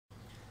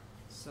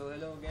So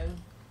hello again,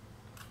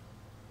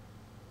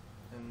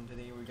 and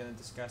today we're gonna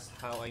discuss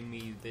how I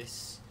made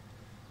this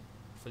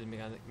fully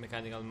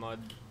mechanical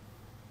mod.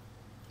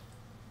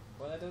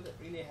 Well, I don't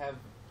really have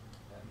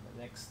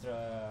an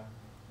extra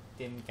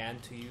tin can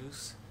to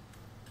use,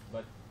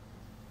 but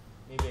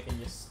maybe I can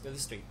just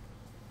illustrate.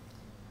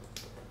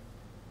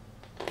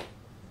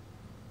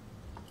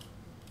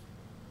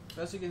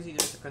 So as you can see,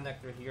 there's a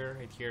connector here,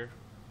 right here.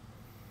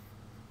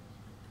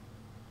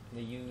 And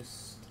I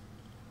used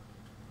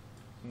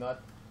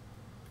nut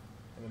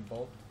and a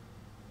bolt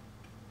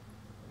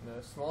and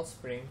a small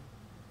spring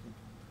to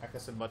act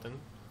as a button,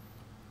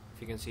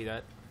 if you can see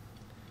that.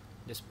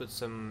 Just put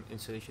some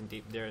insulation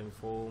tape there and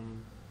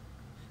foam,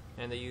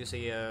 and I use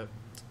the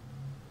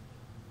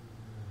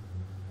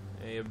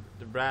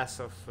brass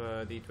of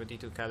the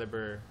 22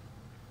 caliber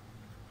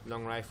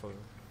long rifle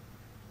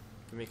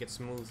to make it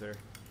smoother,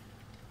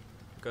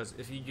 because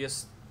if you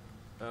just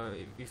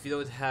if you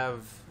don't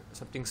have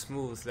something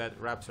smooth that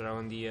wraps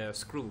around the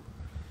screw,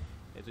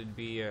 it would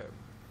be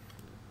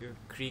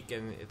creak,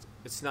 and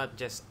it's not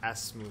just as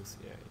smooth.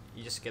 Yeah,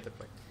 you just get the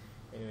point.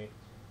 Anyway,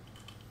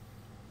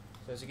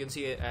 so as you can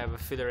see, I have a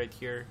filler right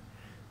here.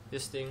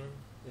 This thing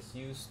is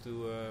used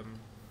to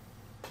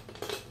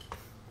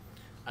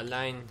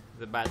align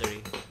the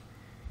battery.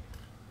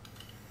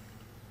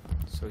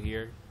 So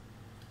here,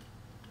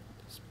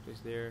 this place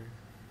there,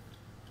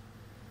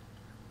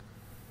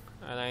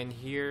 align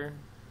here.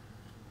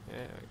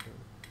 Yeah, okay.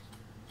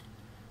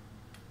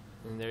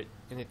 And there,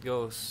 and it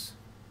goes.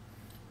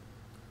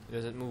 It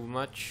doesn't move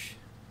much.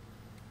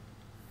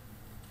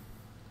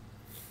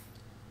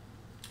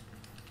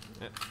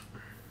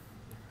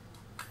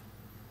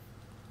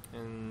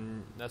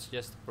 And that's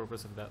just the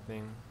purpose of that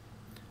thing.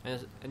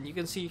 And you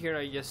can see here,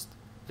 I just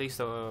placed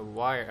a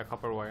wire, a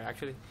copper wire.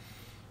 Actually,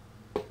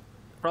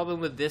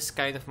 problem with this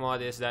kind of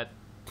mod is that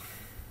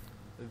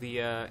the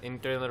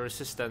internal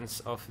resistance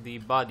of the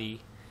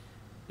body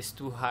is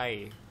too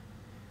high,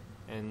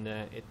 and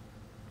it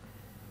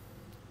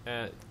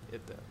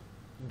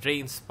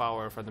drains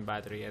power from the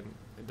battery, and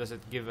it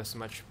doesn't give us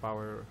much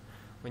power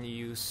when you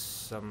use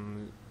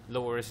some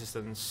lower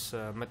resistance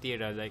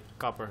material like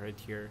copper right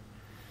here.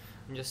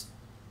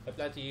 I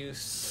plan to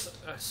use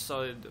a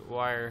solid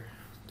wire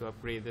to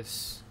upgrade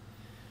this,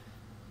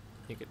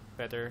 make it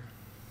better,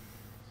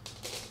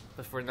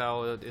 but for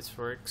now it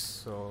works,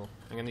 so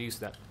I'm gonna use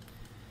that.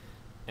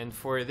 And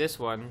for this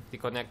one, the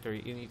connector,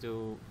 you need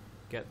to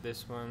get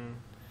this one.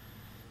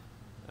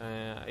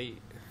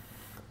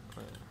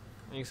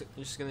 I'm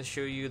just gonna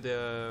show you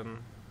the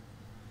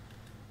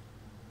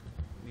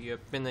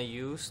pin I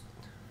used.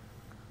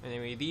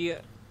 Anyway, the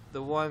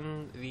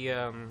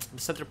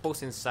center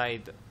post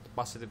inside, the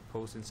positive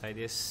post inside,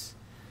 is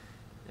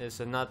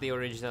not the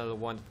original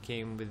one that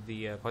came with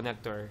the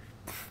connector.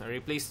 I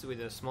replaced it with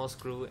a small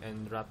screw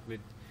and wrapped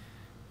with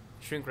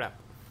shrink wrap.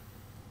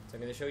 So I'm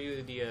gonna show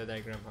you the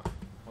diagram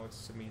how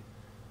it's made.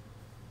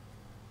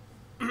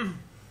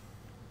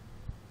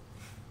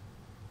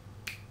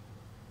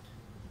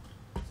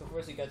 So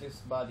first you got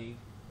this body.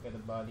 You got the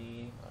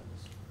body.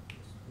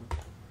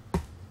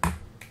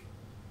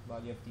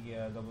 Body of the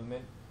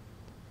Doublemint.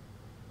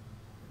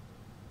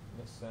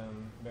 Just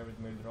bear with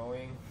my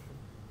drawing.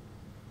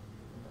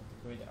 I'm not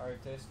a great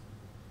artist.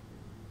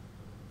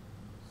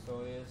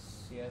 So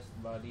yes,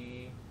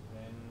 body.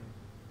 Then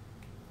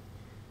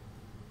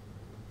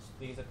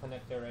place a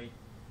connector right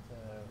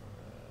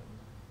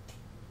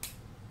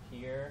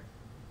here.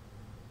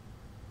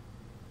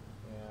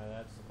 Yeah,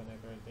 that's the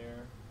connector right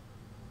there.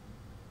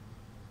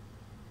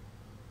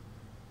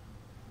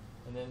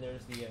 And then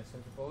there's the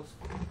center post.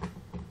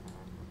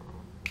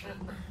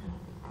 Center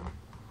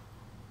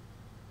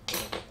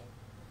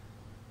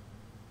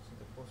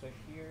post right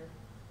here.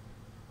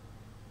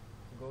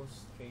 Goes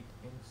straight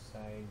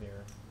inside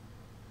there.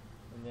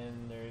 And then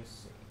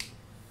there's a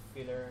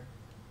filler.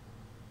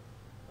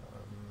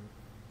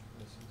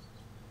 This is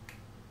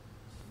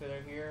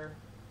filler here,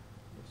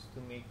 just to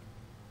make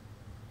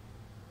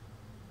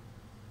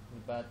the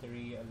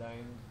battery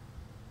aligned.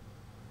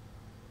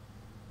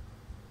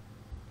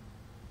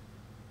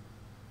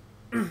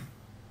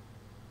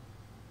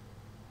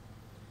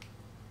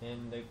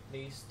 And I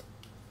placed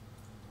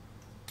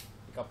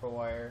the copper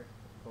wire,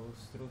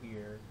 goes through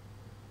here,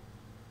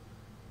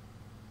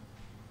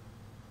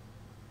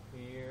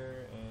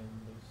 and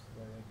goes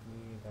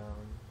directly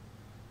down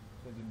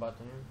to the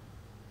button.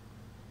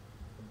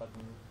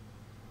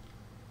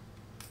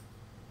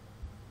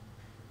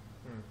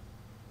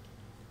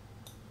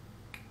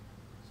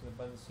 So the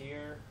button's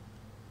here,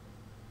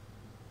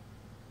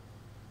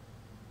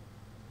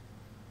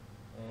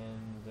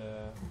 and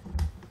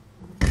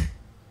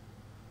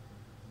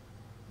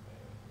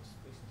just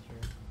place it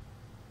here.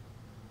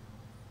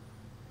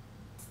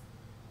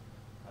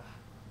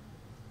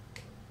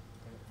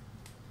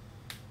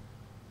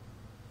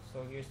 So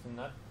here's the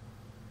nut.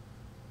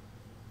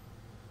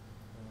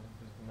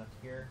 There's the nut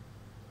here.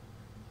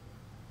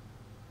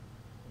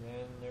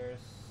 Then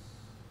there's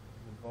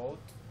the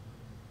bolt,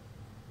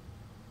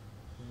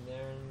 and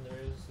then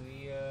there's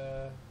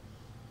the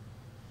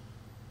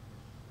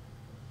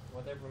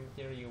whatever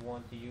material you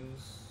want to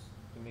use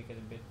to make it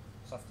a bit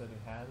softer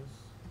to hands.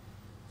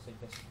 So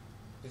just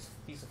this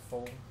piece of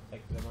foam,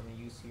 like the one I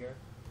use here,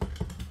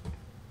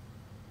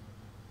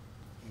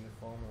 use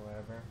foam or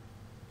whatever,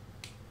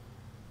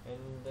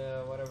 and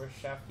whatever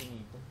shaft you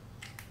need,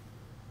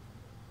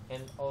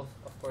 and also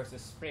of course the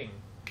spring.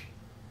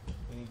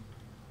 You need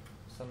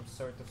some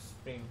sort of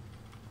spring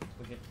to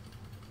push it,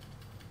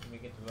 to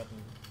make it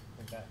button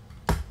like that.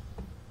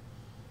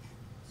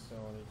 So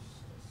let's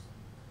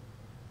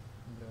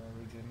the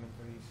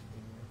rudimentary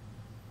spring.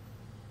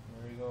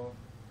 There we go.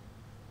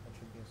 That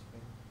should be a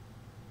spring.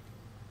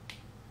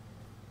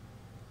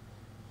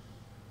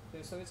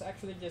 Okay, so it's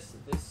actually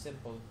just this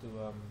simple to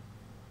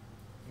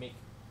make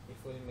a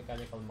fully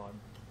mechanical mod.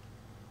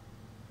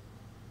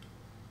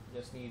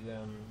 Just need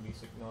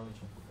basic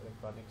knowledge of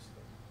electronics.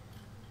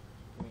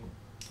 I mean,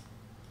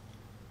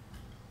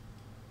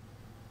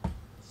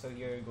 so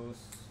here goes.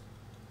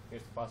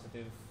 Here's the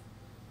positive.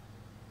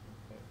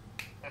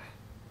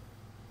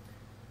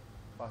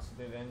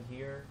 Positive end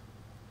here.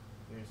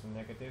 Here's a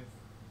negative.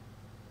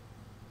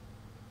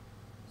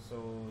 So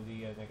the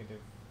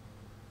negative.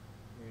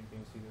 Here you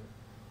can see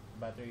the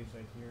battery is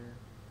right here.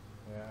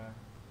 Yeah,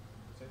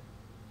 that's it.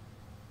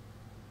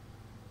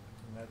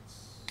 And that's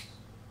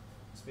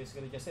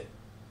basically just it.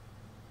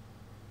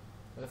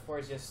 But of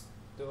course, just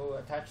to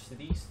attach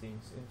these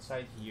things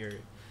inside here,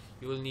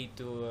 you will need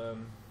to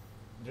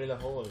drill a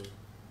hole.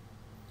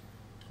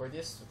 For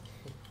this,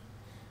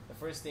 the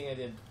first thing I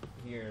did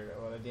here,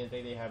 well, I didn't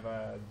really have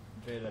a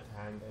drill at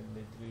hand and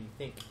didn't really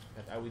think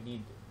that I would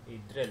need a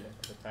drill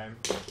at the time.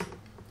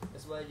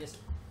 That's why I just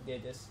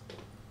did this.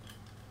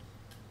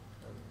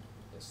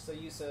 Just to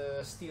use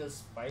a steel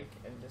spike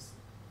and just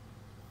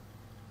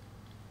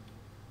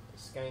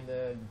kind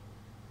of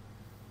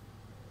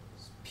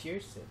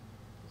pierce it.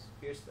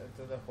 Just pierce it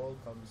until the hole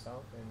comes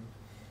out, and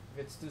if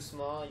it's too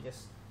small,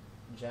 just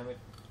jam it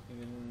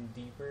even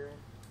deeper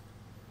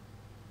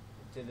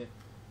until it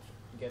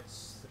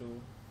gets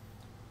through.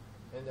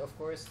 And of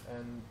course,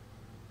 and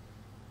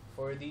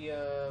for the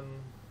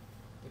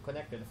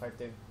connector, the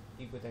 510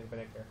 e-cigar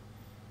connector,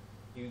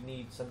 you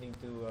need something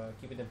to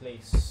keep it in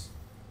place.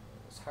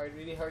 It's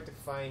really hard to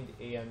find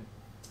a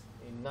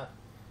nut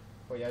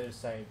for the other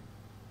side.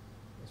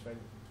 That's right.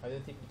 I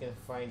don't think you can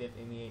find it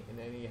in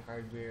any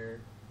hardware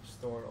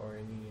store or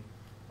any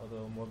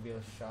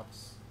automobile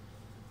shops.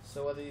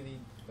 So what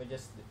I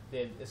just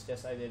did is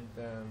just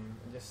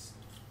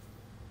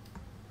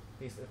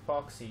placed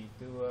epoxy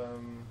to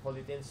hold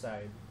it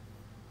inside.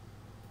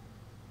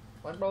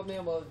 One problem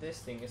about this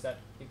thing is that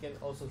it can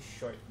also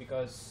short,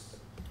 because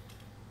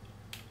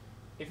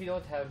if you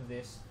don't have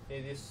this,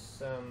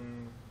 this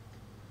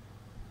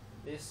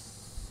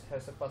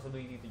has a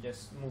possibility to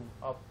just move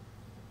up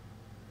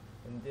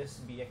and this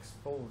be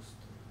exposed,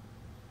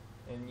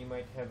 and you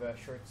might have a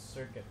short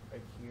circuit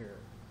right here.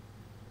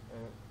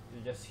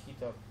 You just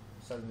heat up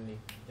suddenly.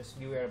 Just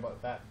beware about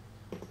that.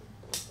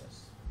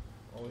 Just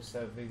always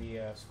have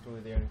the screw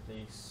there in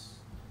place,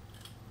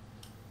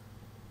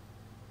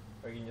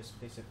 or you can just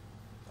place it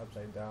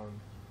upside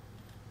down.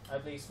 I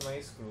place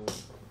my screw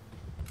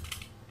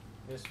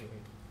this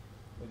way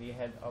with the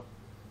head up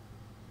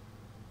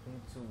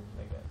into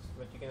like that,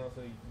 but you can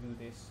also do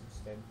this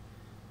instead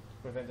to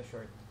prevent the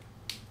short,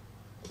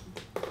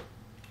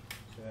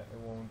 so that it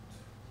won't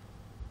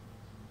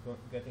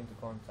get into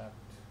contact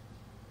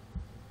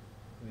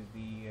with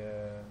the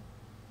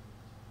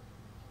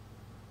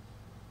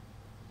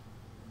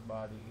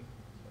body.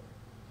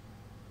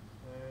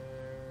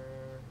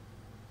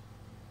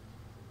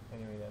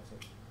 Anyway, that's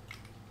it.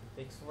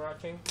 Thanks for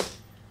watching,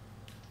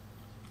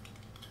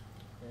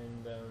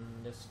 and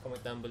just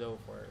comment down below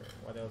for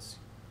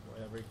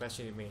whatever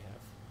question you may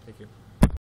have. Thank you.